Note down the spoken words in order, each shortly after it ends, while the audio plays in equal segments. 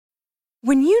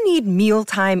When you need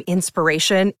mealtime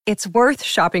inspiration, it's worth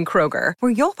shopping Kroger,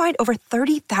 where you'll find over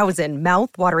 30,000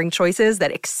 mouth-watering choices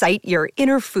that excite your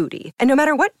inner foodie. And no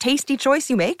matter what tasty choice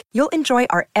you make, you'll enjoy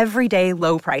our everyday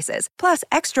low prices, plus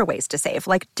extra ways to save,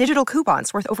 like digital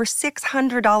coupons worth over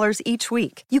 $600 each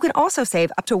week. You can also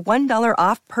save up to $1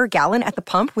 off per gallon at the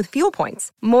pump with fuel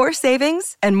points. More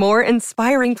savings and more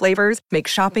inspiring flavors make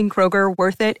shopping Kroger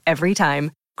worth it every time.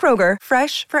 Kroger,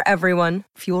 fresh for everyone.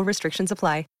 Fuel restrictions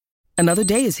apply. Another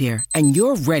day is here, and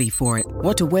you're ready for it.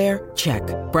 What to wear? Check.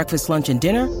 Breakfast, lunch, and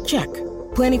dinner? Check.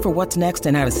 Planning for what's next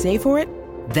and how to save for it?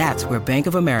 That's where Bank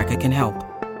of America can help.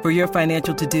 For your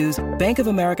financial to-dos, Bank of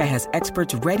America has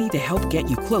experts ready to help get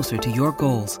you closer to your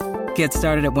goals. Get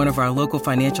started at one of our local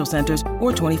financial centers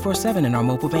or 24/7 in our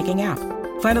mobile banking app.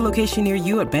 Find a location near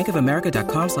you at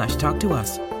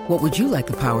bankofamerica.com/talktous. What would you like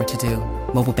the power to do?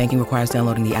 Mobile banking requires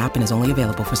downloading the app and is only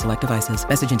available for select devices.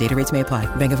 Message and data rates may apply.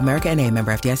 Bank of America N.A.,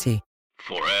 member FDIC.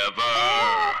 Forever.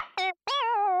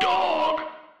 Dog.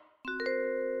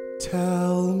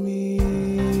 Tell me,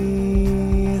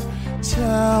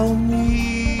 tell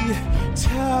me,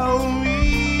 tell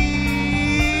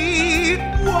me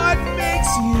what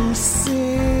makes you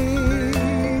sing?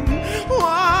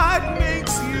 What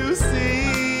makes you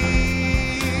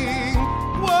sing?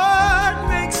 What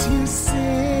makes you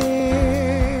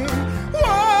sing?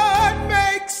 What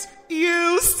makes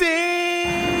you sing?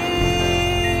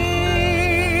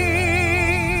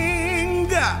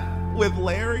 With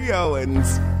Larry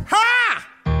Owens. Ha!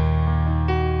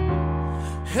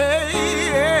 Hey,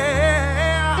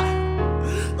 yeah.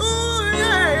 Ooh,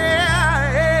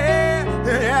 yeah, yeah,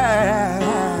 yeah.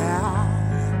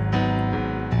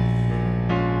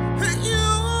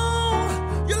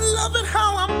 You love it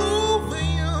how I'm moving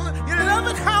you. You love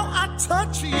it how I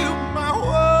touch you, my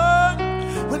one.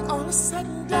 When all is said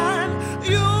and done,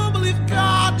 you believe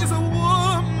God is a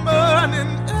woman,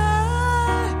 and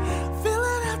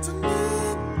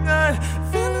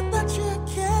feeling that you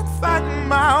can't find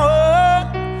my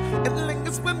own. It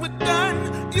lingers when we're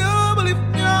done. You believe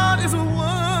God is a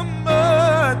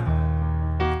woman,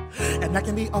 and I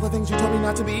can be all the things you told me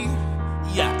not to be.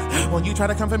 Yeah, when you try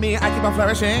to come for me, I keep on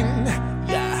flourishing.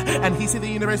 Yeah, and he see the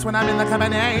universe when I'm in the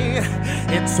company.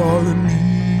 It's all in me.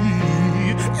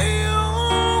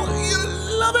 You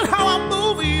love it how I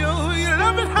move you. You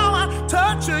love it how I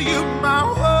touch you, my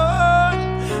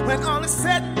one. When all is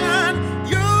said and done,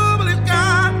 you believe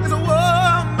God is a woman.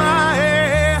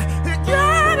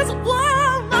 God is a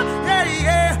woman. Yeah,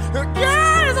 yeah.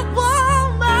 God is a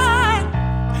woman.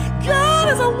 God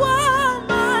is a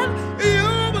woman.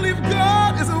 You believe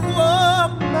God is a woman.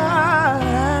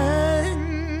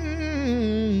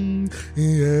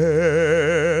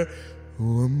 Yeah,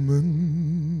 woman.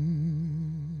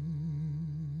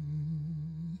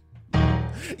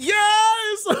 Yes!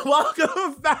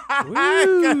 Welcome back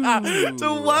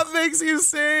to What Makes You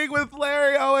Sing with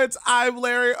Larry Owens. I'm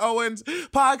Larry Owens,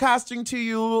 podcasting to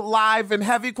you live in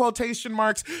heavy quotation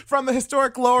marks from the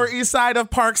historic Lower East Side of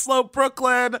Park Slope,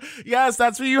 Brooklyn. Yes,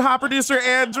 that's for you, Hot Producer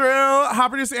Andrew. Hot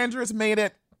Producer Andrew has made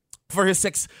it for his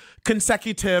 6th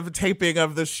consecutive taping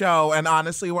of the show, and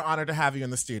honestly, we're honored to have you in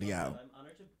the studio. I'm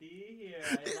honored to be here.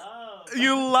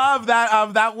 You love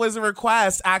that. That was a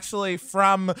request actually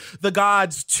from the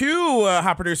gods to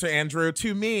Hot Producer Andrew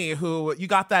to me, who you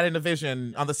got that in a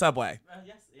vision on the subway.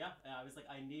 Yes, yeah. I was like,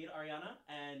 I need Ariana,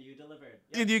 and you delivered.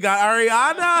 And you got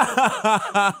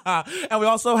Ariana. And we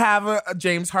also have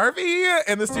James Harvey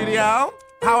in the studio.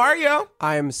 How are you?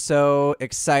 I am so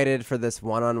excited for this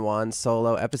one-on-one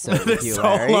solo episode with you,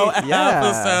 solo Larry.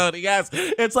 episode, yes.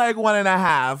 It's like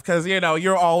 1.5 because,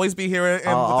 you'll always be here in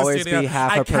I'll the always studio. be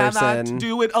half a person. I cannot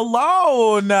do it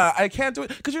alone. I can't do it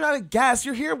because you're not a guest.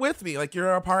 You're here with me. Like,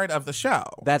 you're a part of the show.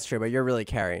 That's true, but you're really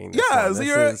carrying this Yes,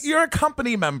 one. you're a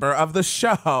company member of the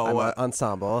show. I'm an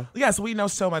ensemble. Yes, we know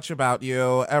so much about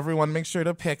you. Everyone, make sure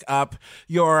to pick up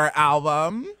your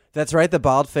album. That's right, The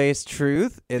Bald-Faced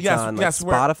Truth. It's on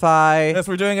Spotify. Yes,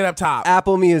 we're doing it up top.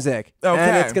 Apple Music. Okay.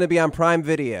 And it's going to be on Prime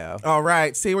Video. All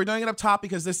right. See, we're doing it up top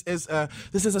because this is a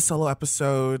solo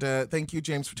episode. Thank you,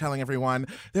 James, for telling everyone.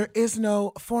 There is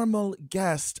no formal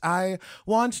guest. I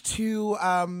want to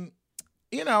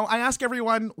I ask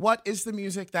everyone, what is the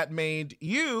music that made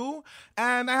you?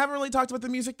 And I haven't really talked about the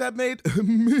music that made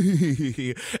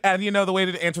me. And the way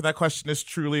to answer that question is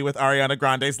truly with Ariana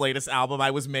Grande's latest album,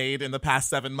 I Was Made, in the past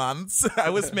 7 months. I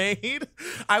was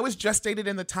gestated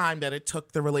in the time that it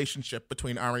took the relationship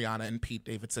between Ariana and Pete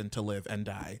Davidson to live and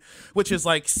die, which is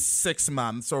like 6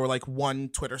 months or like one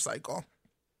Twitter cycle.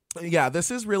 Yeah,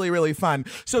 this is really, really fun.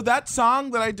 So that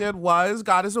song that I did was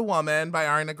God is a Woman by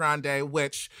Ariana Grande,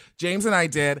 which James and I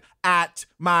did at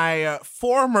my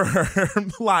former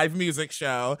live music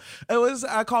show. It was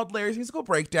called Larry's Musical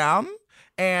Breakdown.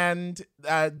 And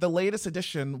the latest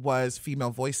edition was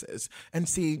female voices. And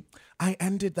see, I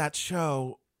ended that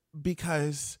show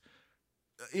because,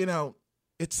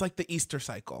 it's like the Easter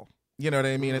cycle. You know what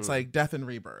I mean? It's like death and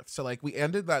rebirth. So like we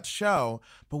ended that show,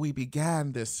 but we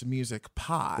began this music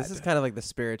pod. This is kind of like the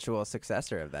spiritual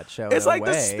successor of that show. It's like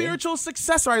the spiritual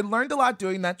successor. I learned a lot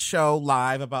doing that show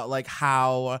live about like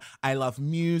how I love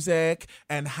music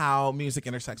and how music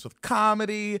intersects with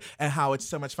comedy and how it's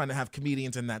so much fun to have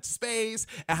comedians in that space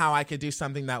and how I could do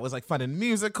something that was like fun and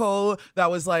musical,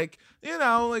 that was like,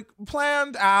 like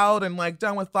planned out and like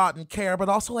done with thought and care, but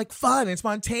also like fun and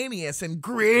spontaneous and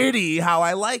gritty, how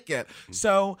I like it.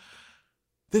 So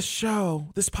this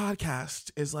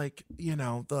podcast is like,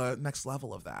 the next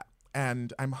level of that.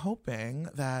 And I'm hoping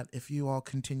that if you all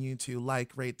continue to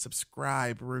like, rate,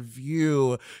 subscribe,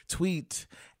 review, tweet,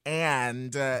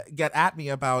 and get at me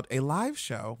about a live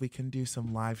show, we can do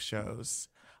some live shows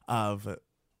of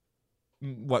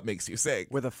What Makes You Sing.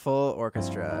 With a full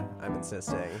orchestra, I'm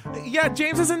insisting. Yeah,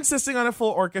 James is insisting on a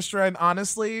full orchestra. And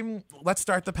honestly, let's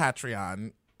start the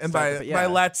Patreon. And by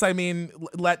let's, I mean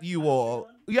let you all.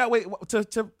 Yeah, wait, to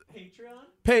Patreon?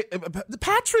 The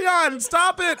Patreon,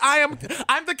 stop it. I'm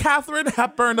the Katharine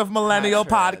Hepburn of millennial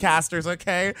podcasters,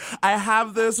 okay? I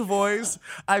have this voice.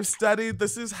 I've studied.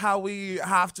 This is how we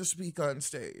have to speak on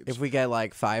stage. If we get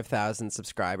like 5,000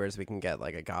 subscribers, we can get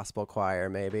like a gospel choir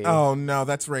maybe. Oh no,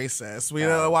 that's racist. We don't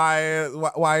know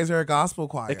why is there a gospel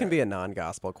choir? It can be a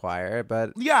non-gospel choir,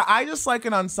 but yeah, I just like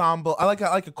an ensemble. I like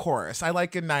a chorus. I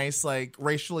like a nice like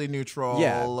racially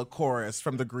neutral chorus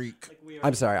from the Greek.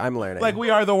 I'm sorry, I'm learning. Like We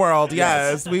Are the World.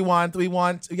 Yes. We want,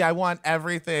 I want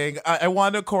everything. I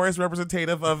want a chorus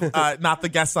representative of not the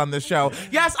guests on this show.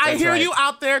 Yes, I hear you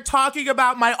out there talking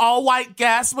about my all-white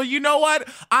guests, but you know what?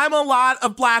 I'm a lot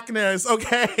of blackness,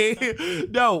 okay?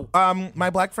 No, my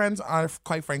black friends are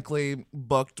quite frankly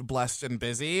booked, blessed, and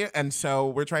busy, and so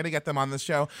we're trying to get them on the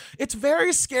show. It's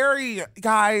very scary,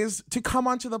 guys, to come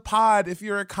onto the pod if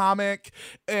you're a comic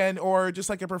or just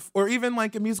like or even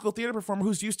like a musical theater performer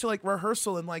who's used to like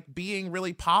rehearsal and like being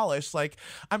really polished. Like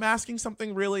I'm asking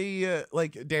something really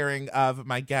like daring of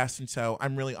my guests, and so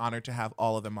I'm really honored to have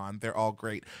all of them on. They're all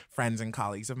great friends and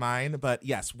colleagues of mine. But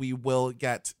yes, we will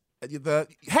get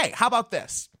hey, how about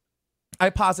this? I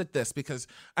posit this because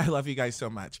I love you guys so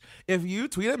much. If you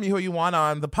tweet at me who you want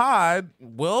on the pod,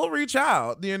 we'll reach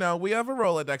out. We have a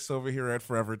Rolodex over here at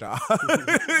Forever Dog.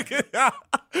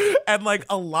 And like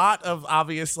a lot of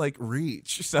obvious like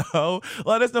reach. So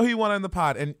let us know who you want on the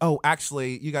pod. And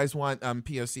actually, you guys want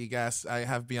POC guests. I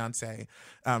have Beyonce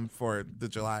for the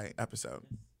July episode.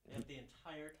 We have the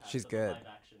entire cast She's of good. live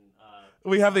action.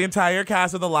 We have the entire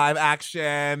cast of the live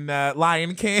action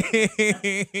Lion King.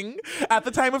 At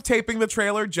the time of taping, the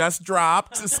trailer just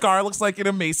dropped. Scar looks like an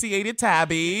emaciated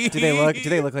tabby. Do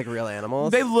they look like real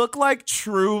animals? They look like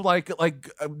true like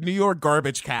New York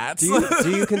garbage cats.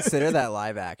 Do you consider that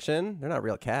live action? They're not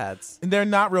real cats. And they're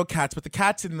not real cats, but the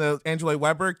cats in the Andrew Lloyd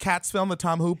Webber Cats film, the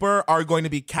Tom Hooper, are going to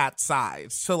be cat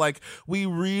sized. So like we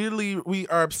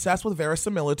are obsessed with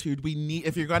verisimilitude. We need,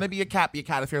 if you're going to be a cat, be a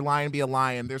cat. If you're a lion, be a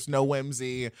lion. There's no whimsy.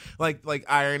 Like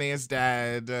irony is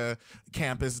dead,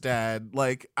 camp is dead.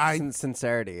 Like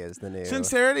Sincerity is the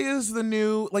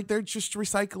new. Like they're just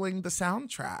recycling the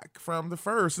soundtrack from the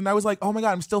first, and I was like, oh my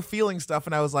god, I'm still feeling stuff,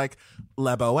 and I was like,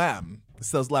 Le Bohème.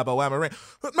 It's those Le Bohème.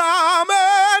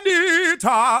 Mama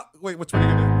Anita. Wait, which one are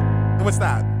you gonna do? What's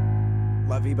that?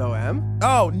 La Vie Bohème?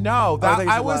 Oh no,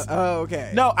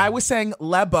 okay. No, I was saying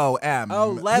Le Bohème.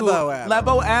 Oh, Le Bohème. Le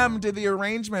Bohème did the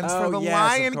arrangements for the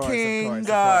Lion King,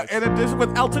 in addition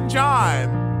with Elton John.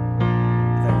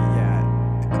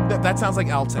 Yeah. That sounds like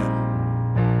Elton.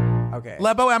 Okay.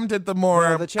 Le Bohème did the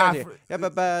more. The chanting. Yeah.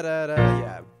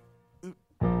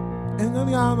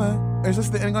 Ingonyama. Is this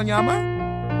the Ingonyama?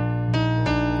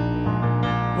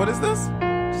 What is this?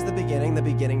 Just the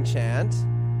beginning chant.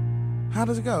 How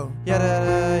does it go? Yada,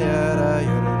 yada,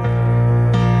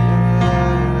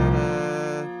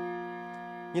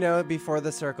 yada. Before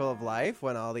the circle of life,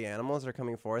 when all the animals are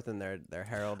coming forth and they're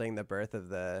heralding the birth of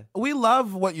the. We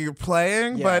love what you're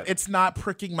playing, but it's not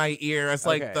pricking my ear. It's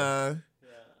like the.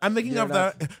 I'm thinking of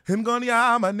the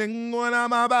Ingonyama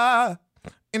Ningonyama ba.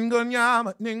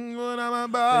 Ingonyama Ningonyama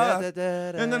ba.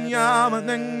 Ingonyama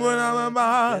Ningonyama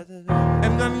ba.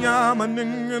 Ingonyama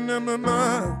Ningonyama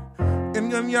ba.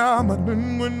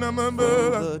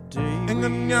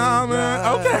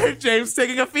 Okay, James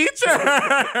taking a feature.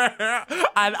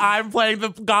 And I'm playing the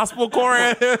gospel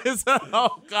chorus.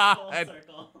 Oh, God.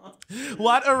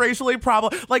 What a racially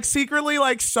secretly,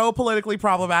 so politically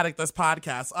problematic this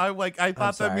podcast. I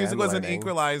thought that music was an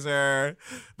equalizer,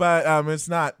 but it's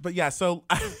not. But yeah, so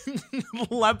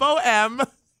Lepo M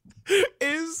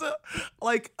is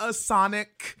a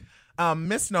sonic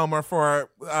misnomer for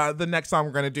the next song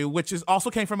we're gonna do, which is also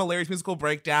came from a Larry's Musical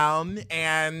Breakdown,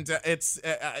 and it's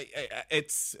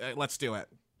let's do it.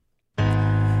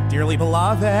 Dearly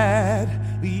beloved,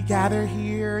 we gather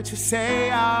here to say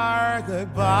our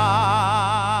goodbye.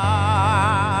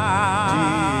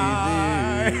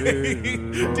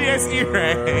 D.S.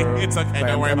 Ray. It's okay,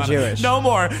 don't worry about it. No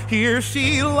more. Here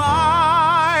she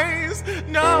lies.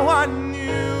 No one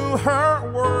knew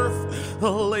her worth. The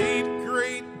late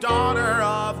great daughter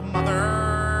of Mother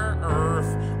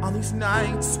Earth. On these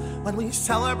nights when we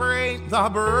celebrate the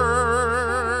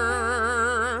birth.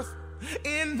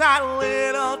 In that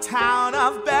little town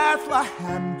of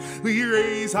Bethlehem, we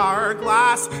raise our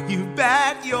glass, you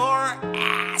bet your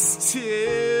ass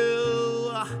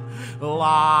to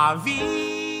La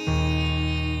Vie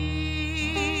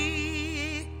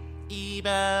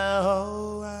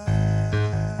Bohème.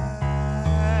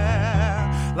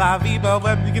 La Vie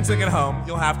Bohème. You can sing it home.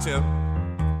 You'll have to.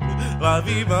 La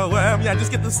Vie Bohème. Yeah,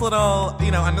 just get this little,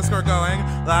 underscore going.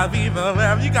 La Vie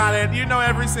Bohème. You got it. You know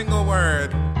every single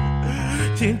word.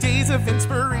 In days of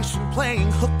inspiration,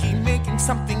 playing hooky, making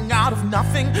something out of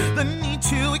nothing. The need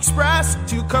to express,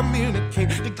 to communicate,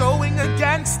 to going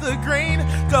against the grain,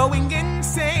 going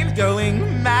insane,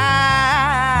 going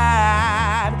mad.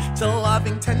 To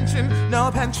loving tension, no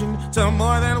pension, to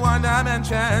more than one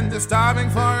dimension. To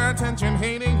starving for attention,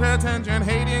 hating pretension,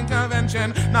 hating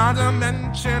convention. Not to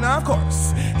mention, of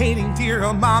course, hating dear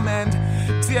old mom and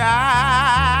dad.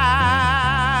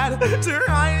 To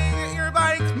riding at your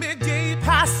bike midday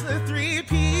past the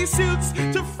 3P suits,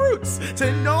 to fruits,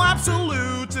 to no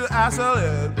absolute, to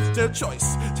absolute, to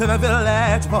choice, to the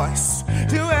village voice,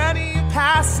 to any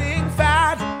passing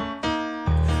fad,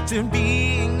 to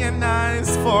being a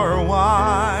nice for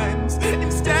once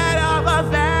instead of a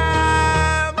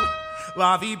them.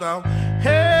 La Vie Bohème.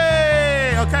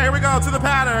 Hey, okay, here we go to the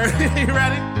pattern. You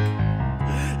ready?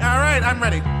 All right, I'm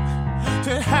ready.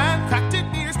 To handcrafted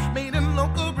beers made in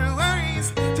local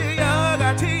breweries, to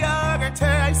yogurt, to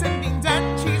ice and beans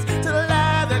and cheese, to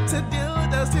leather, to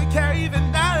dildos, to carry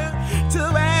vendetta, to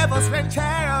huevos,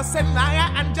 rancheros, and Maya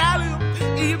and Jalu,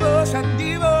 emotion,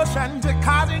 devotion, to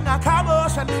causing a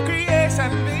commotion,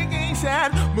 creation,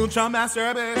 vacation, mucho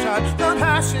masturbation, from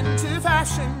passion to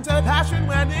passion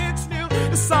when it's new,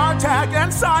 Sontag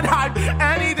and Sondheim,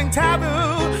 anything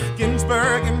taboo,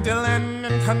 Ginsberg and Dylan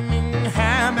and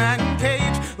Cunningham and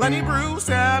Cage, Lenny Bruce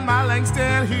and my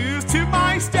Langston Hughes to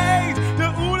my stage,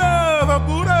 to Uda, the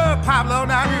Buddha, Pablo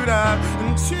Neruda,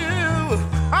 and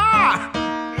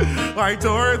like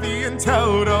Dorothy and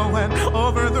Toto went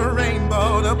over the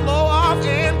rainbow to blow off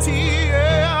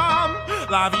MTM.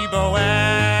 La Vie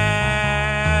Bohème.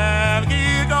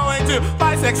 Keep going to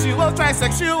bisexuals,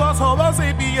 trisexuals, homo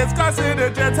sapiens,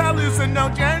 carcinogens,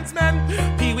 hallucinogens, men,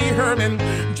 Pee Wee Herman,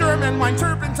 German wine,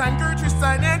 turpentine, Gertrude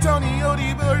Stein, Antonio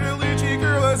Di Bertolucci,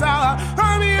 Kurosawa,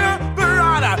 Hermia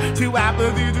Barada, to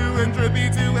apathy, to entropy,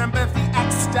 to empathy,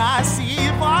 ecstasy,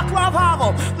 Václav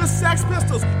Havel, the Sex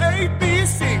Pistols,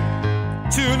 ABC,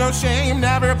 to no shame,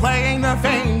 never playing the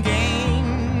fame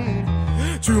game,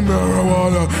 to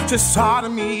marijuana, to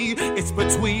sodomy, it's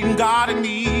between God and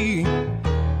me,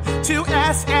 to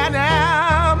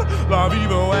S&M, La Vie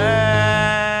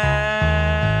Bohème.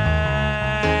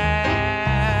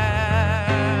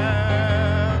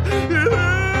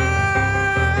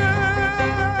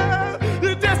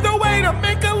 There's no way to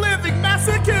make a living,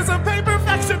 masochism, pain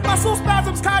perfection, muscle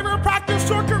spasms, chiropractic,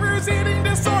 short careers, eating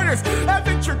disorders,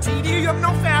 adventure, tedium,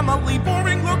 no family,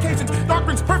 boring locations,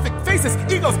 doctrines, perfect faces,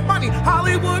 egos, money,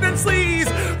 Hollywood and sleaze,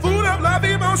 food of love,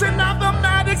 emotion,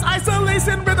 mathematics,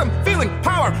 isolation, rhythm, feeling,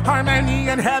 power, harmony,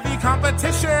 and heavy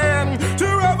competition, to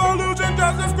revolution,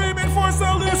 justice, screaming for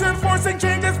solution, forcing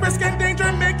changes, risking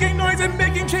danger, making noise and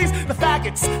making change, the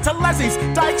faggots, to lesbies,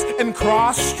 dykes, and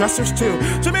cross-dressers too,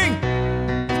 to me,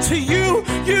 to you,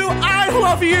 I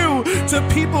love you. To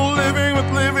people living with,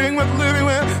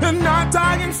 and not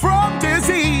dying from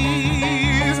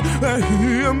disease.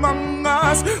 He among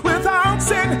us without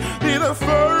sin, be the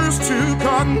first to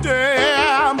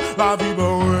condemn. La Vie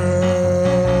Bohème,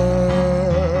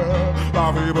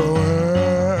 La Vie Bohème.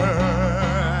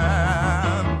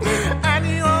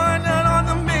 Anyone not on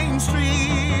the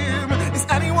mainstream? Is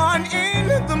anyone in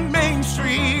the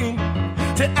mainstream?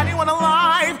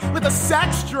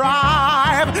 sex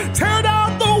drive. Tear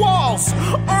down the walls,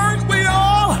 aren't we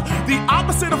all? The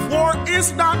opposite of war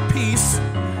is not peace,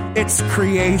 it's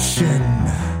creation.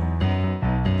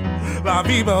 La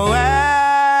vie bohème.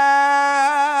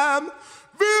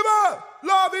 Viva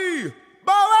la vie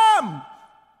bohème.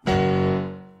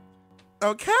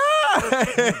 Okay.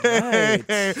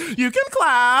 Right. You can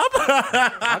clap.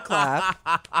 I'll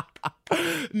clap.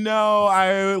 No,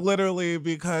 I literally,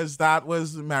 because that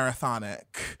was marathonic.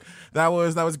 That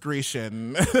was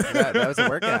Grecian. That was a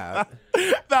workout.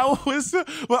 That was,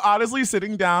 well, honestly,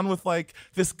 sitting down with like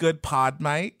this good pod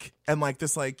mic and like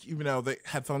this, like, you know, the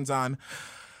headphones on.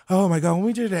 Oh my God, when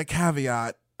we did it at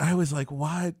Caveat, I was like,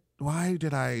 what? Why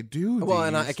did I do these? Well,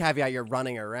 and a caveat, you're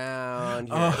running around,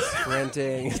 you're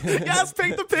sprinting. Yes,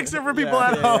 paint the picture for people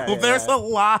at home. There's a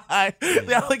lot.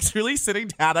 Yeah, like truly sitting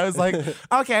down, I was like,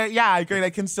 okay, yeah, great.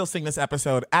 I can still sing this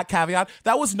episode at Caveat.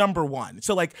 That was number one.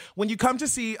 So like when you come to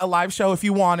see a live show, if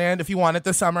you want it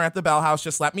this summer at the Bell House,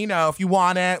 just let me know. If you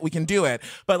want it, we can do it.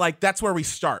 But like that's where we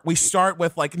start. We start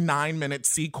with like 9-minute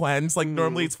sequence. Like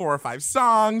normally it's 4 or 5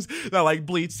 songs that like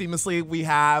bleed seamlessly. We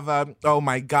have, oh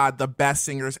my God, the best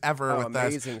singers ever with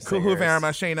us. Kuhu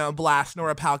Verma, Shayna Blast,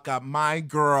 Nora Palka, my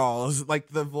girls, like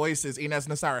the voices, Inez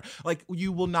Nassara. Like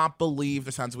you will not believe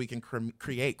the sounds we can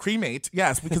cremate.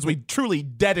 Yes, because we truly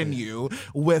deaden you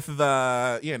with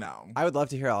the, you know. I would love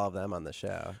to hear all of them on the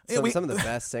show. Some of the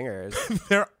best singers.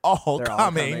 They're all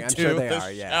coming I'm to sure they the are,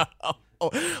 yeah. show.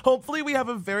 Hopefully we have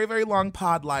a very, very long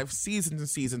pod live seasons and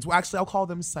seasons. Well, actually, I'll call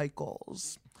them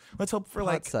cycles. Let's hope for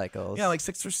like cycles. Yeah, like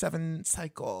 6 or 7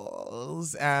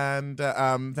 cycles, and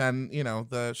then you know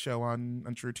the show on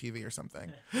True TV or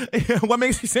something. What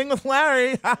makes you sing with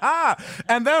Larry?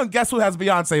 And then guess who has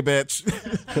Beyonce, bitch?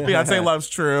 Beyonce loves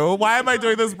True. Why am I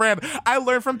doing this brand? I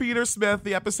learned from Peter Smith.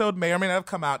 The episode may or may not have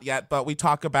come out yet, but we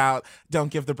talk about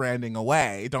don't give the branding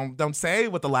away. Don't say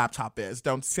what the laptop is.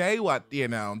 Don't say what you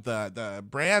know the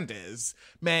brand is.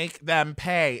 Make them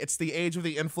pay. It's the age of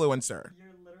the influencer.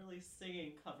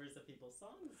 Singing covers of people's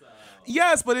songs, though.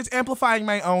 Yes, but it's amplifying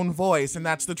my own voice, and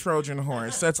that's the Trojan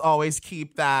horse. Let's always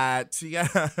keep that.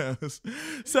 Yes.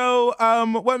 So,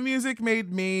 what music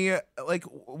made me, like,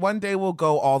 one day we'll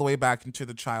go all the way back into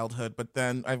the childhood, but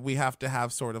then we have to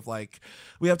have sort of like,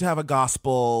 we have to have a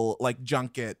gospel, like,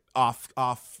 junket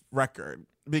off record.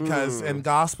 Because in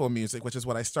gospel music, which is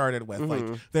what I started with, like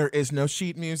there is no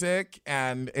sheet music,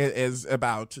 and it is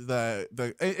about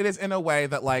it is in a way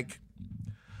that like,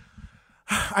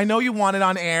 I know you want it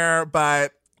on air,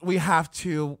 but we have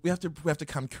to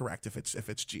come correct if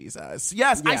it's Jesus.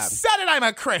 Yes, yeah. I said it. I'm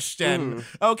a Christian.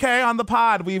 Okay, on the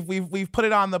pod, we've put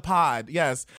it on the pod.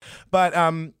 Yes, but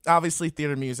obviously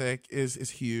theater music is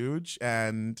huge,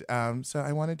 and so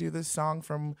I want to do this song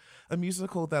from a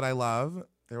musical that I love.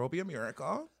 There Will Be a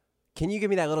Miracle. Can you give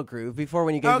me that little groove before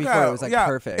when you gave before? It was like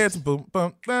perfect. It's boom,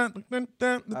 boom, dun, dun,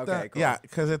 dun, dun, okay, cool. Yeah,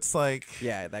 because it's like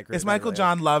that groove. It's Michael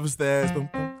John loves this. Boom,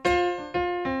 boom.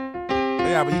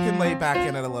 Yeah, but you can lay back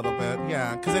in it a little bit.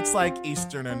 Yeah, because it's like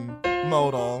Eastern and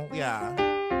modal. Yeah.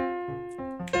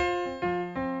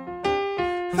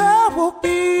 There will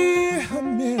be a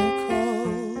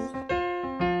miracle.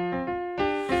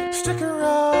 Stick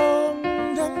around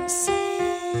and see.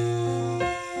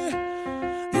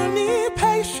 You need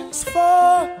patience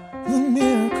for the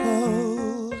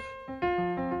miracle.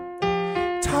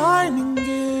 Timing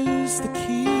is the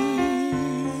key.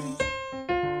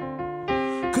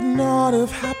 Could not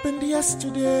have happened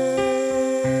yesterday,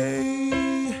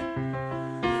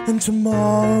 and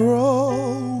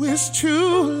tomorrow is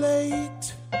too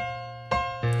late.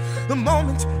 The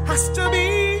moment has to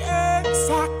be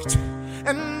exact,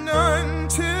 and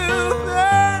until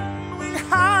then we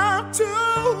have to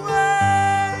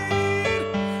wait.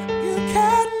 You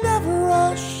can never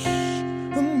rush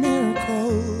the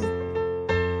miracle.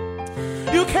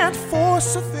 You can't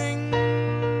force a thing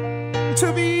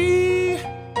to be.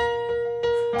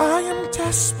 I am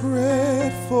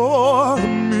desperate for a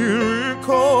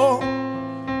miracle,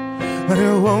 but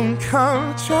it won't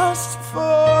come just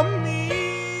for me.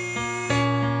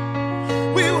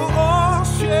 We will all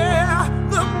share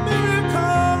the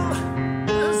miracle.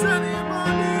 Does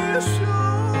anybody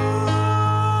should?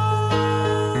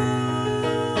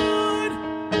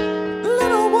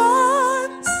 Little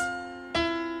ones,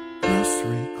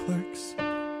 grocery clerks,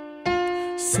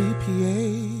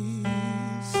 CPAs,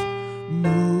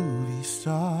 movie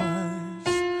stars,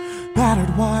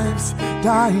 battered wives,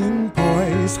 dying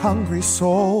boys, hungry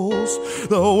souls,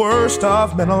 the worst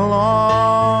of men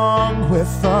along with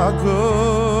the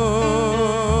good.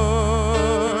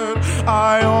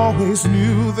 I always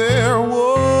knew there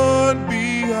would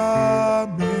be a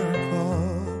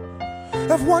miracle,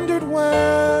 I've wondered when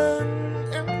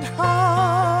and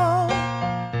how,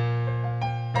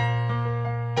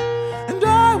 and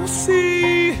I will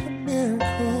see a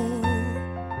miracle.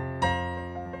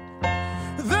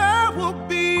 There will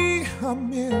be a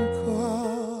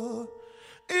miracle,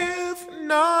 if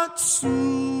not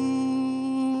soon.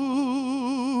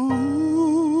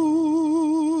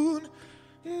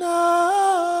 Now.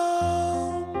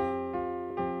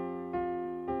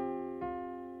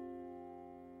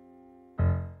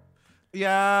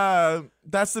 Yeah,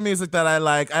 that's the music that I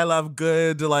like. I love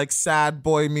good, like, sad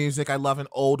boy music. I love an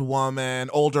older woman,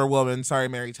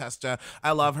 Mary Testa.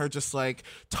 I love her just, like,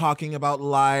 talking about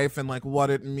life and, like,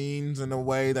 what it means in a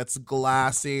way that's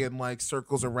glassy and, like,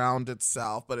 circles around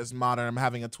itself, but is modern. I'm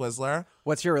having a Twizzler.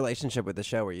 What's your relationship with the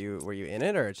show? Were you in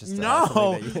it, or it's just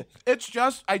no? That you... It's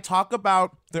just I talk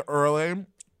about the early,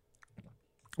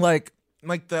 like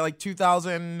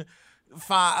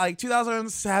 2005, like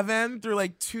 2007 through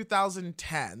like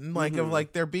 2010, like of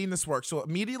like there being this work. So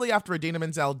immediately after Idina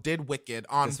Menzel did Wicked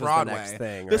on Broadway, was the next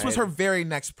thing, this was right? her very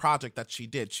next project that she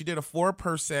did. She did a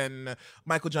 4-person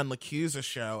Michael John LaChiusa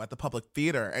show at the Public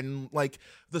Theater, and like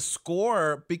the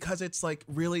score, because it's like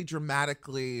really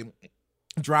dramatically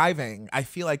driving, I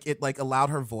feel like it like allowed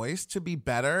her voice to be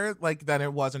better like than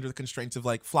it was under the constraints of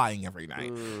like flying every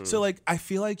night. So like I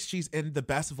feel like she's in the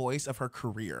best voice of her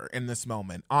career in this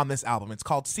moment on this album. It's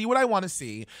called See What I Want to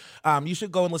See. You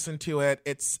should go and listen to it.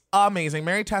 It's amazing.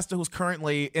 Mary Testa, who's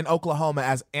currently in Oklahoma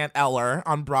as Aunt Eller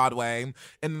on Broadway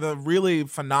in the really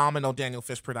phenomenal Daniel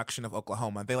Fish production of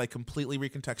Oklahoma. They like completely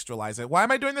recontextualize it. Why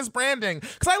am I doing this branding?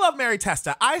 Because I love Mary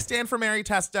Testa. I stand for Mary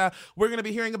Testa. We're going to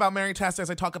be hearing about Mary Testa as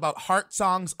I talk about heart songs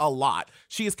a lot.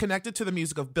 She is connected to the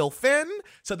music of Bill Finn,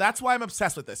 so that's why I'm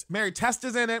obsessed with this. Mary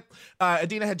Testa's in it.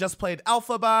 Idina had just played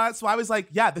Elphaba, so I was like,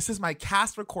 yeah, this is my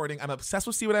cast recording. I'm obsessed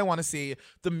with See What I Want to See.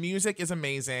 The music is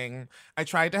amazing. I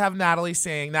tried to have Natalie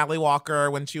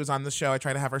Walker, when she was on the show, I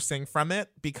tried to have her sing from it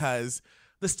because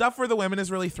the stuff for the women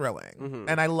is really thrilling.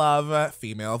 And I love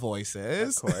female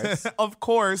voices. Of course. Of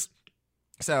course.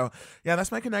 So, yeah,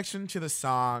 that's my connection to the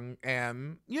song.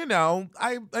 And, you know,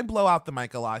 I blow out the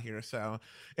mic a lot here. So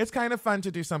it's kind of fun to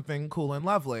do something cool and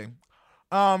lovely.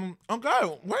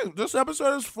 Okay, wait, this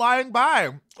episode is flying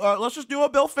by. Let's just do a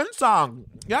Bill Finn song.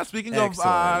 Yeah, speaking of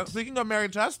Mary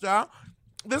Testa,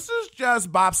 this is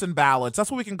just bops and ballads. That's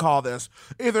what we can call this.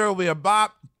 Either it'll be a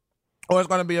bop or it's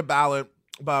going to be a ballad.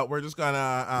 But we're just going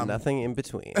to... nothing in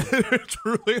between.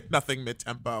 Truly nothing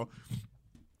mid-tempo.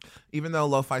 Even though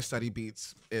Lo-Fi Study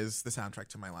Beats is the soundtrack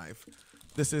to my life.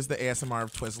 This is the ASMR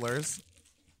of Twizzlers.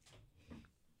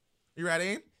 You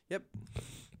ready? Yep.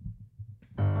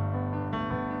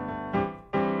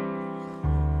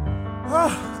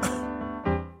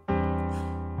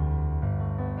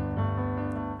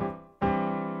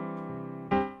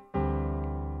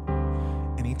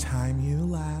 Anytime you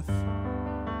laugh,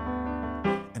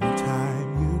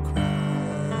 anytime you cry,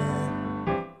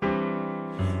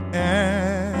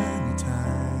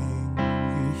 anytime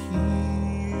you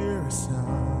hear a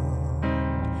sound,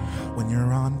 when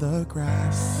you're on the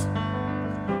grass,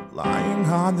 lying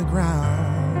on the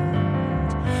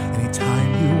ground,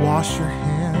 anytime you wash your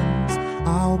hands,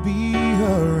 I'll be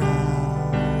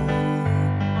around.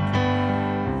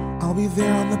 I'll be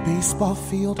there on the baseball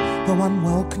field, though I'm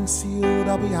well concealed.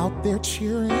 I'll be out there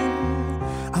cheering.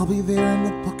 I'll be there in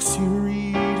the books you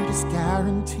read. It is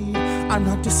guaranteed I'm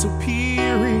not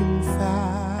disappearing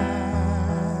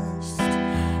fast.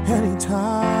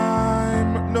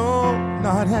 Anytime, no,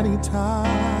 not anytime.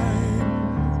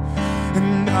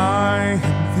 And I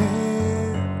am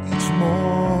there each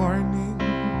morning.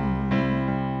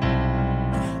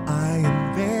 I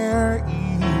am there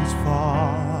each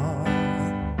fall.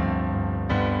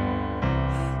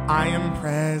 I am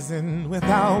present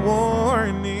without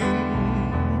warning,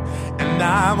 and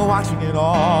I'm watching it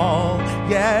all.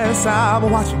 Yes,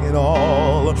 I'm watching it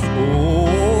all.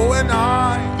 Oh, and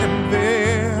I am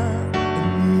there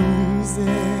in music.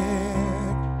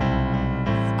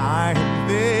 I am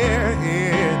there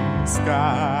in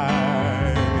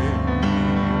sky.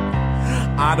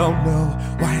 I don't know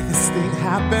why this thing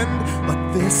happened,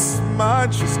 but this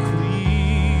much is clear.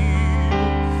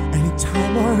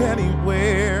 Anytime or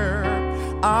anywhere,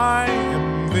 I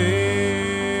am there.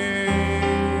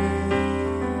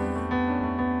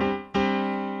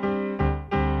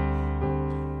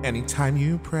 Anytime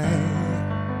you pray,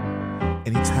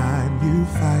 anytime you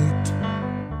fight,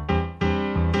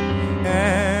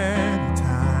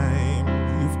 anytime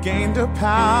you've gained a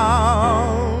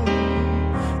pound,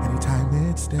 anytime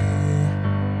it's day,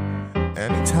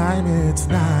 anytime it's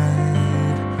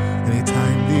night,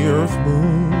 anytime the earth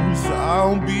moves,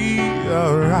 I'll be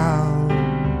around.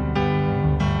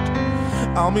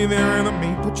 I'll be there in the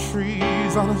maple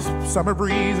trees on a summer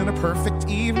breeze and a perfect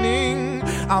evening.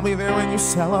 I'll be there when you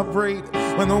celebrate,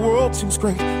 when the world seems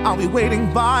great. I'll be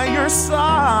waiting by your side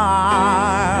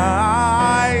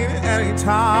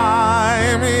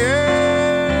anytime,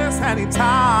 yes, anytime.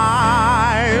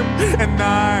 And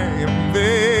I am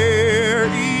there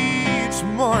each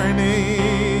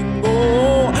morning.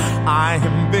 Oh, I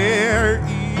am there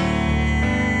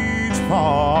each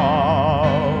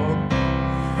fall.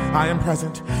 I am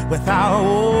present without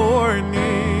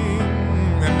warning,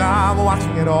 and I'm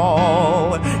watching it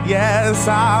all. Yes,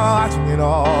 I'm watching it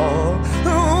all.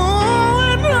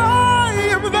 Oh, and I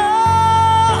am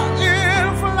there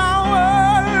in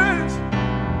flowers.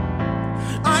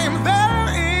 I am there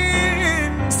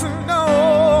in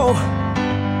snow.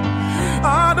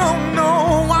 I don't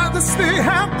know why this thing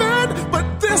happened,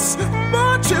 but this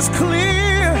much is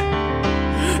clear.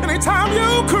 Anytime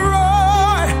you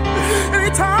cry,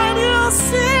 anytime you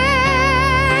sing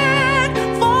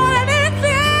for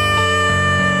anything,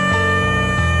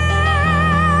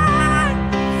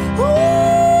 ooh,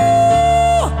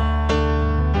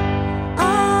 I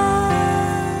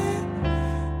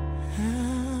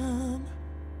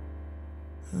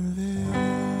am there.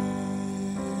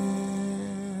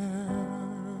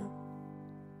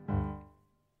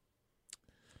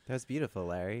 That was beautiful,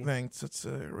 Larry. Thanks. It's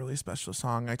a really special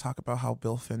song. I talk about how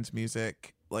Bill Finn's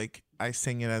music, like, I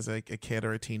sing it as like a kid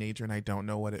or a teenager and I don't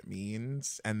know what it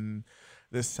means. And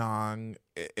this song,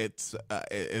 it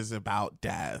is about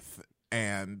death.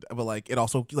 And, but like, it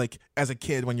also, like, as a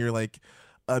kid, when you're like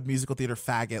a musical theater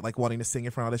faggot, like wanting to sing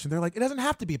it for an audition, they're like, it doesn't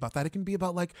have to be about that. It can be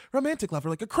about like romantic love or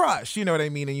like a crush. You know what I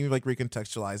mean? And you like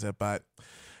recontextualize it, but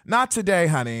not today,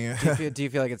 honey. Do you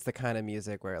feel like it's the kind of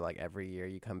music where like every year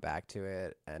you come back to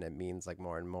it and it means like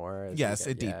more and more? as you Yes,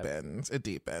 get- it yeah. deepens. It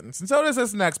deepens. And so does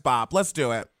this next bop. Let's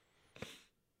do it.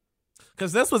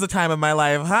 Because this was a time of my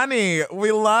life. Honey,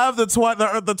 we love the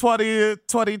 2012,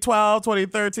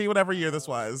 2013, whatever year this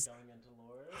was.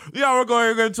 Yeah, we're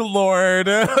going into Lord.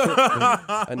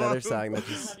 Another song that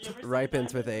just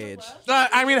ripens with age.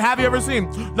 I mean, have you ever seen?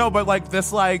 No, but like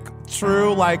this like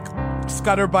true like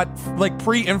scutterbutt like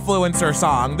pre-influencer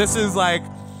song. This is like,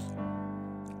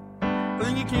 I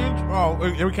think you can't. Oh,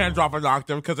 we can't drop an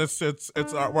octave because it's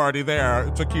we're already there.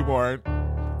 It's a keyboard.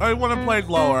 I want to play it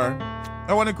lower.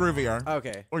 I want it groovier.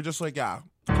 Okay. Or just like, yeah.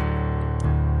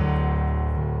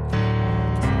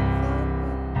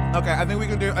 Okay, I think we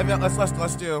can do.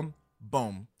 Let's do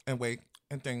boom and wait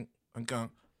and think and go.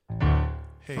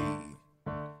 Hey.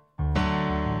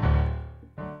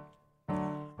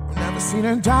 I've never seen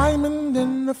a diamond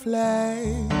in the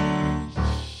flesh.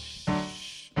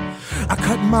 I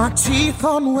cut my teeth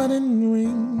on wedding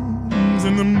rings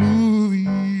in the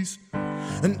movies,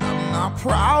 and I'm not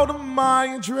proud of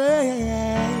my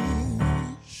dress.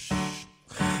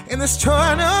 In this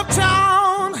turn-up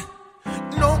town,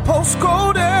 no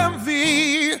postcode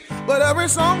envy, but every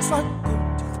song's like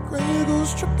gray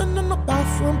goose tripping in the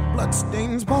bathroom,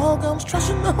 bloodstains, ball gowns, trash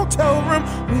in the hotel room.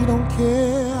 We don't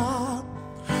care.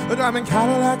 We're driving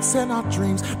Cadillacs in our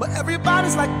dreams, but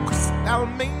everybody's like Crystal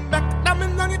Maybach,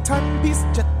 diamonds on your timepiece,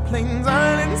 jet planes,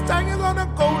 islands, tigers on a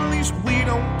gold leash. We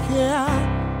don't care.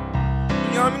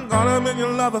 You're gonna be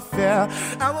your love affair.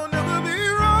 I will never be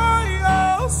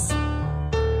royals.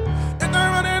 And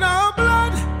they're running our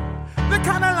blood. The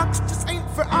kind of locks just ain't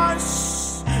for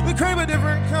us. We crave a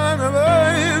different kind of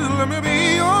eyes. Let me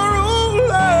be your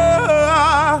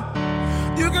ruler.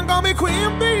 You can call me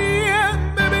Queen Bee,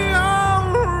 and baby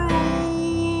I'll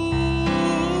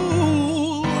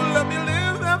rule. Let me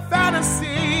live that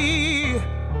fantasy.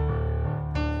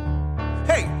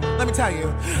 Hey, let me tell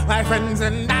you, my friends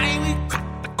and I, we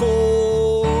cracked the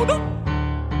code.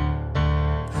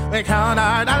 We count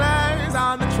our dollars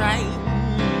on the train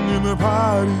in the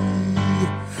party.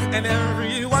 And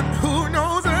everyone who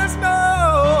knows us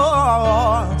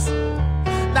knows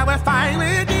that we're fine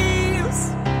with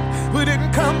these. We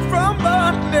didn't come from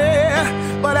Monday,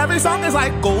 but every song is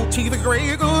like gold teeth,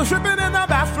 gray goose, tripping in the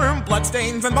bathroom,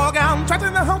 bloodstains and ball gowns, trapped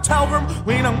in the hotel room.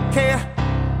 We don't care.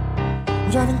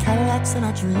 We're driving Cadillacs in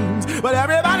our dreams, but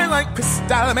everybody like Crystal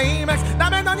Maybach,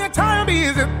 diamond on your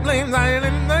timepiece, it flames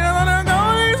island, they're gonna go.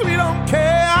 We don't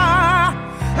care.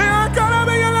 You're gonna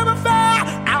be a love affair.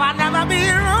 I will never be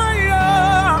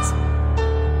royals.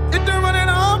 It's running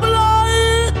all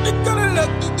blind. It's gonna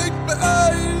look the deep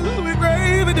eyes. We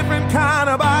crave a different kind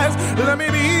of eyes. Let me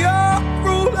be your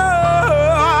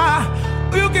ruler.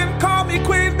 You can call me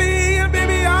Queen Bee, and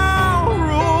baby I'll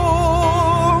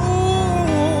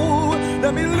rule.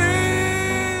 Let me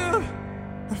live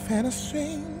a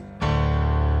fantasy.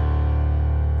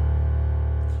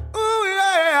 Ooh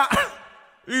yeah.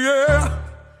 Yeah.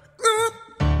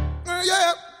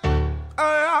 Yeah.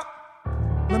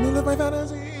 Let me live my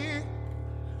fantasy.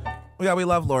 Yeah, we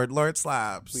love Lord. Lord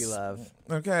slaps. We love.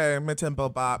 Okay, mid-tempo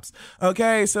bops.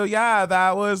 Okay, so yeah,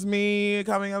 that was me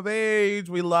coming of age.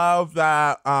 We love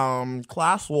that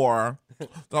class war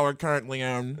that we're currently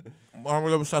in. Aren't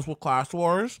we obsessed with class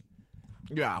wars?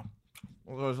 Yeah.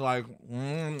 It was like,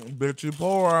 bitch, you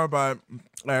poor, but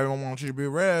everyone wants you to be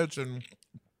rich and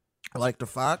like to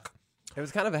fuck. It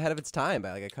was kind of ahead of its time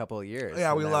by like a couple of years.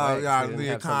 Yeah, we love we didn't the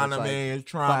have so much, economy, like,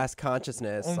 Trump. class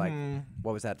consciousness. Like,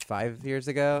 what was that? 5 years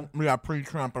ago? We got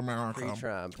pre-Trump America.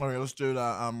 Pre-Trump. Okay, let's do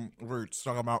the roots.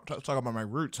 Talk about my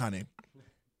roots, honey.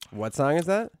 What song is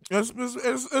that? It's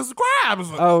Grabs.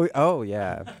 Oh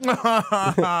yeah.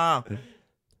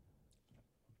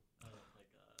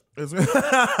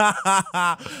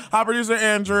 Our producer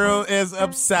Andrew is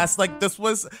obsessed. Like, this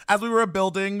was as we were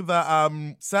building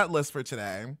the set list for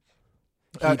today.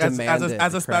 As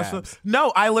a special. Crabs.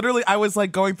 No, I was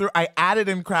like going through. I added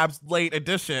in Crabs late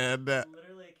edition.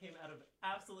 Literally, it came out of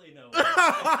absolutely nowhere. It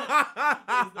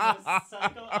was the most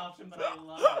psycho option, but I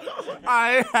love it.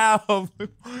 I have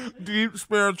deep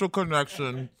spiritual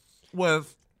connection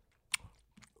with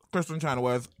Kristen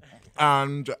Chenoweth,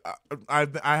 and I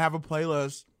have a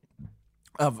playlist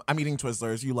of I'm eating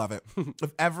Twizzlers. You love it.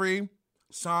 Of every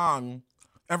song,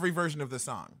 every version of this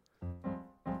song.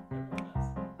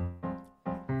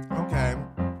 Okay.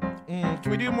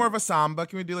 Can we do more of a samba?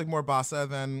 Can we do like more bossa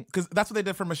than? Because that's what they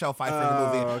did for Michelle Pfeiffer in the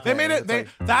movie. Okay. They made it.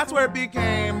 It's That's where it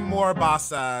became more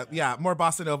bossa. Yeah, more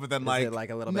bossa nova than like it like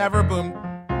a little bit? never boom.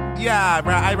 Yeah,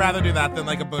 I'd rather do that than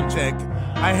like a boom chick.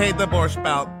 I hate the Borscht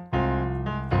Belt.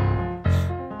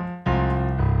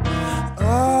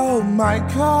 Oh my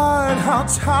God, how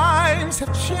times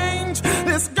have changed.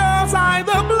 This girl's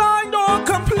either blind or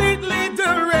completely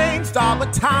deranged. All the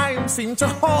time seemed to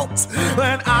halt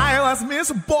when I was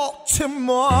Miss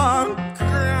Baltimore.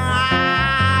 Crabs,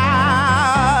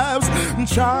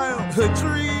 childhood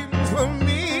dreams for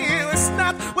me were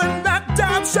snapped when that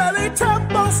damn Shirley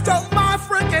Temple stole my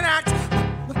freaking act.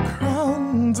 The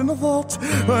crowns in the vault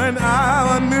when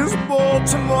I was Miss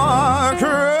Baltimore.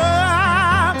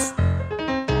 Crabs.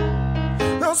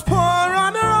 Those poor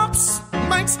runner-ups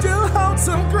might still hold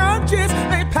some grudges.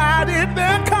 They padded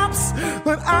their cups,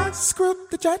 but I screwed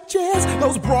the judges.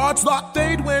 Those broads thought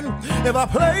they'd win. If I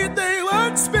played, they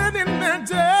would spin in their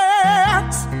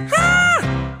debt.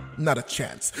 Ah! Not a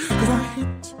chance, cause I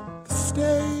hit the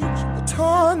stage with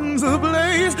tons of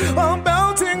blaze, while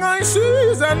belting ice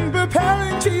shoes and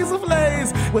preparing cheese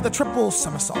soufflés with a triple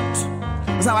somersault.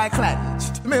 That's how I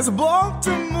clenched Miss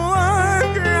Baltimore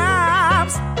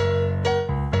Crabs.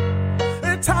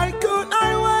 Tycoon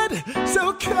I would,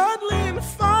 so cuddly and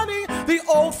funny. The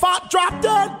old fart dropped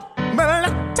dead, but I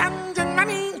left tons of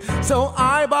money. So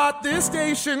I bought this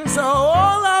station so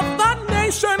all of the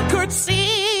nation could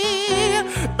see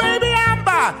Baby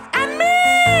Amber and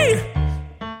me.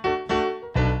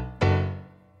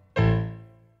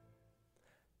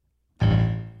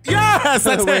 Yes,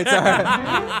 that's Wait, it.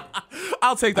 sorry.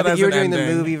 I'll take I that think as you were an doing ending.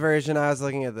 the movie version. I was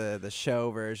looking at the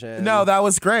show version. No, that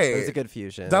was great. It was a good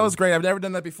fusion. That was great. I've never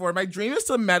done that before. My dream is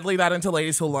to medley that into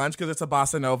Ladies Who Lunch because it's a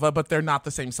bossa nova, but they're not the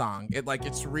same song.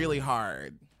 It's really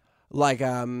hard. like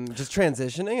just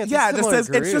transitioning. It's Yeah, a similar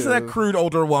it's just that groove. crude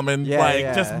older woman,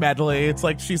 Yeah. just medley. It's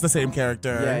like she's the same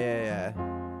character. Yeah.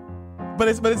 But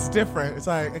it's different. It's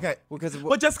like okay, Well, because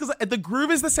but just because the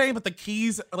groove is the same, but the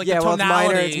keys, like yeah, the well,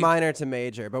 tonality, it's minor to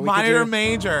major, but minor to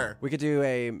major. We could do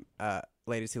a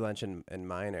Ladies Who Lunch in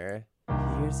minor.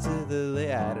 Here's to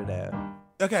the I don't know.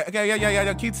 Okay,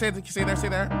 yeah. Keith, say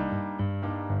there.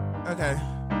 Okay.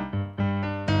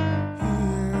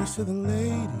 Here's to the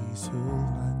ladies who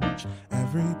lunch,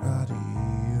 everybody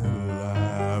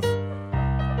laugh.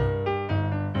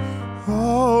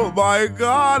 Oh my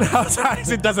God, how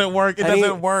times it doesn't work. It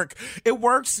doesn't work. It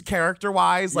works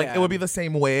character-wise. Like, Yeah. it would be the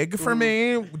same wig for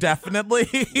me, definitely.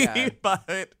 Yeah.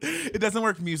 But it doesn't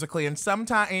work musically. And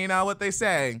sometimes, you know what they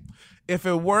say? If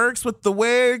it works with the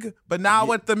wig, but not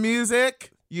with the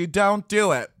music, you don't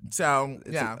do it. So,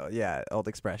 Yeah, old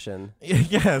expression.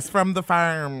 Yes, from the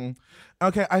farm.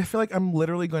 Okay, I feel like I'm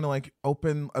literally going to like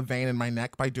open a vein in my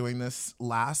neck by doing this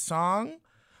last song.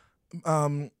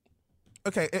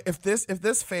 Okay, if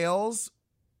this fails,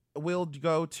 we'll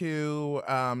go to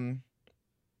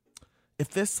if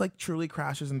this like truly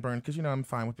crashes and burns, because I'm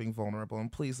fine with being vulnerable,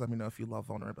 and please let me know if you love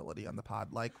vulnerability on the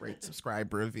pod. Like, rate,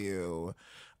 subscribe, review,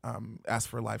 ask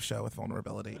for a live show with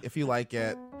vulnerability if you like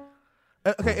it.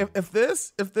 Okay, if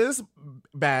this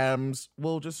bams,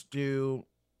 we'll just do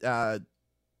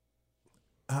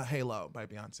Halo by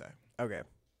Beyonce. Okay.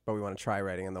 but we want to try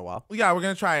writing on the wall. Yeah, we're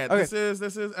gonna try it. Okay.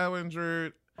 This is Ellen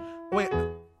Drew. Wait.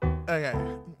 Okay.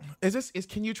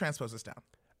 Can you transpose this down?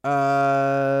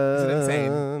 Is it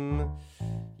insane?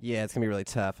 Yeah, it's gonna be really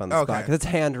tough on the spot because it's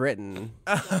handwritten.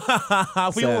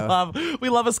 We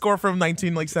love a score from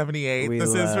 1978.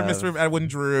 This is from Mr. Edwin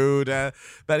Drood,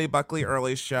 Betty Buckley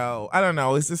early show. I don't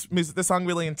know. This song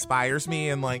really inspires me,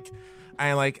 and I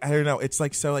don't know. It's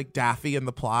like so like Daffy in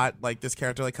the plot. Like this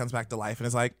character like comes back to life and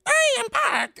is like, "Hey, I'm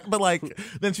back," but like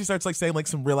then she starts like saying like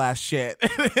some real ass shit,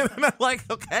 and I'm like,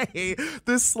 okay,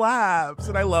 this slaps,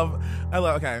 and I love.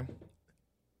 Okay,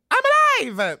 I'm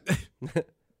alive.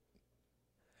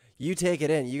 You take it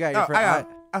in. You got your I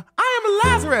am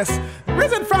Lazarus,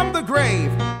 risen from the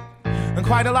grave. And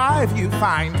quite alive you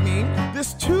find me.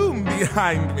 This tomb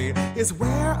behind me is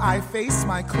where I face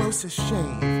my closest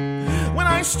shave. When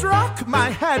I struck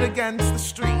my head against the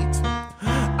street,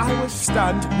 I was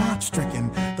stunned, not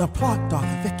stricken. The plot doth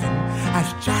thicken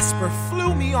as Jasper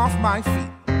flew me off my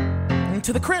feet.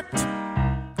 Into the crypt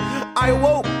I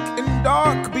awoke in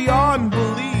dark beyond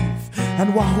belief.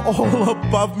 And while all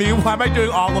above me, why am I doing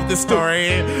all of this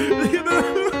story?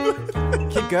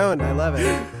 Keep going, I love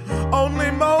it.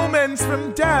 Only moments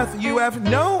from death, you have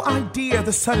no idea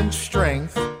the sudden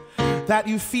strength that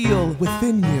you feel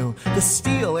within you, the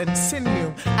steel and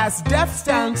sinew, as death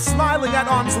stands smiling at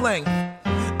arm's length.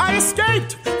 I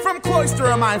escaped from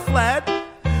Cloisterham, I fled.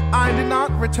 I did not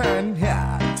return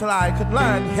here till I could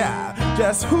learn here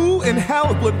just who in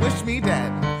hell would wish me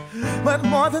dead. But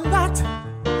more than that,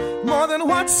 more than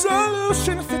what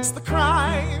solution fits the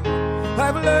crime,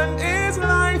 I've learned is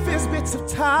life is bits of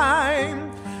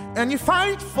time, and you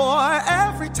fight for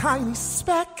every tiny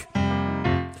speck.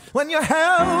 When you're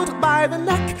held by the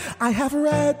neck, I have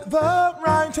read the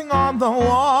writing on the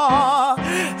wall,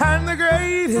 and the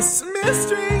greatest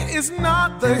mystery is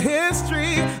not the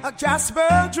history of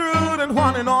Jasper, Drood, and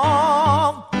one and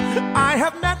all. I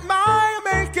have met my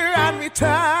maker and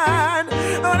return.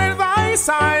 An advice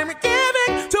I'm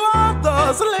giving to all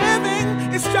those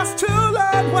living is just to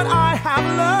learn what I have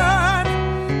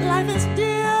learned. Life is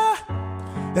dear.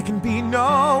 There can be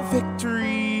no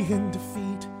victory in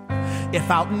defeat. If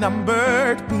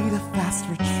outnumbered, beat a fast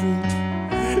retreat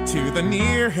to the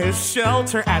nearest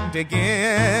shelter and dig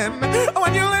in.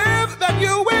 When you live, then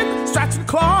you win. Scratch and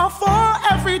claw for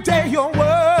every day you're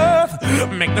worth.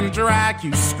 Make them drag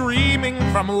you screaming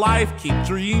from life. Keep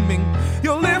dreaming.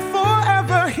 You'll live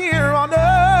forever here on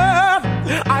earth.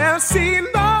 I have seen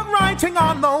the writing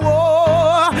on the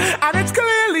wall, and it's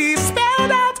clearly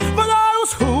spelled out for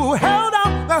those who held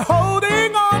out. They're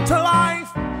holding on to life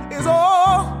is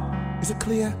all. Is it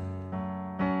clear?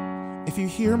 If you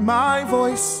hear my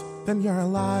voice, then you're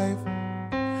alive.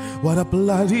 What a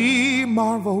bloody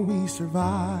marvel we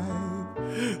survive.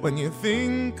 When you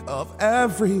think of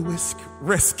every risk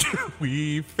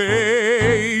we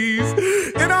face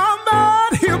in our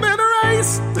mad human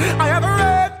race, I have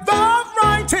read the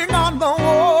writing on the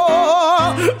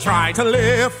wall. Try to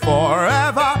live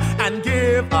forever and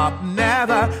give up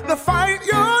never. The fight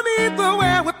you need the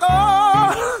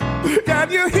wherewithal.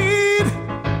 Can you heed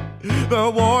the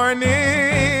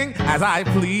warning as I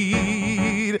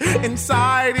plead,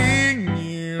 inciting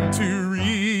you to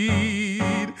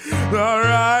read the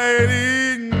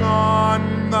writing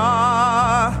on the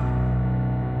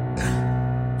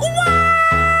wall?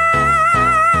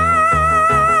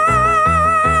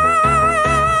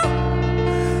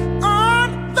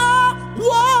 On the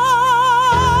wall.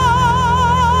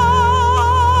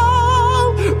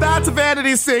 That's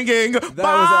Vanity singing.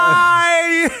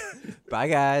 Bye. Bye,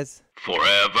 guys.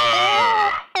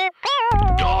 Forever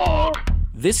Dog.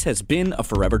 This has been a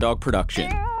Forever Dog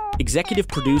production. Executive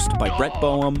produced by Brett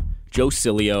Boehm, Joe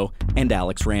Cilio, and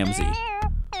Alex Ramsey.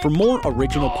 For more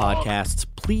original podcasts,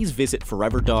 please visit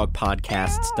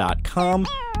foreverdogpodcasts.com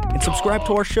and subscribe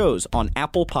to our shows on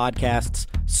Apple Podcasts,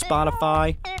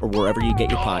 Spotify, or wherever you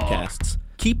get your podcasts.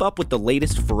 Keep up with the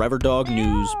latest Forever Dog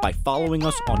news by following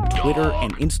us on Twitter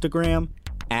and Instagram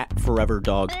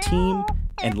 @ForeverDogTeam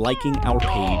and liking our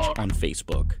page on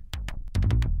Facebook.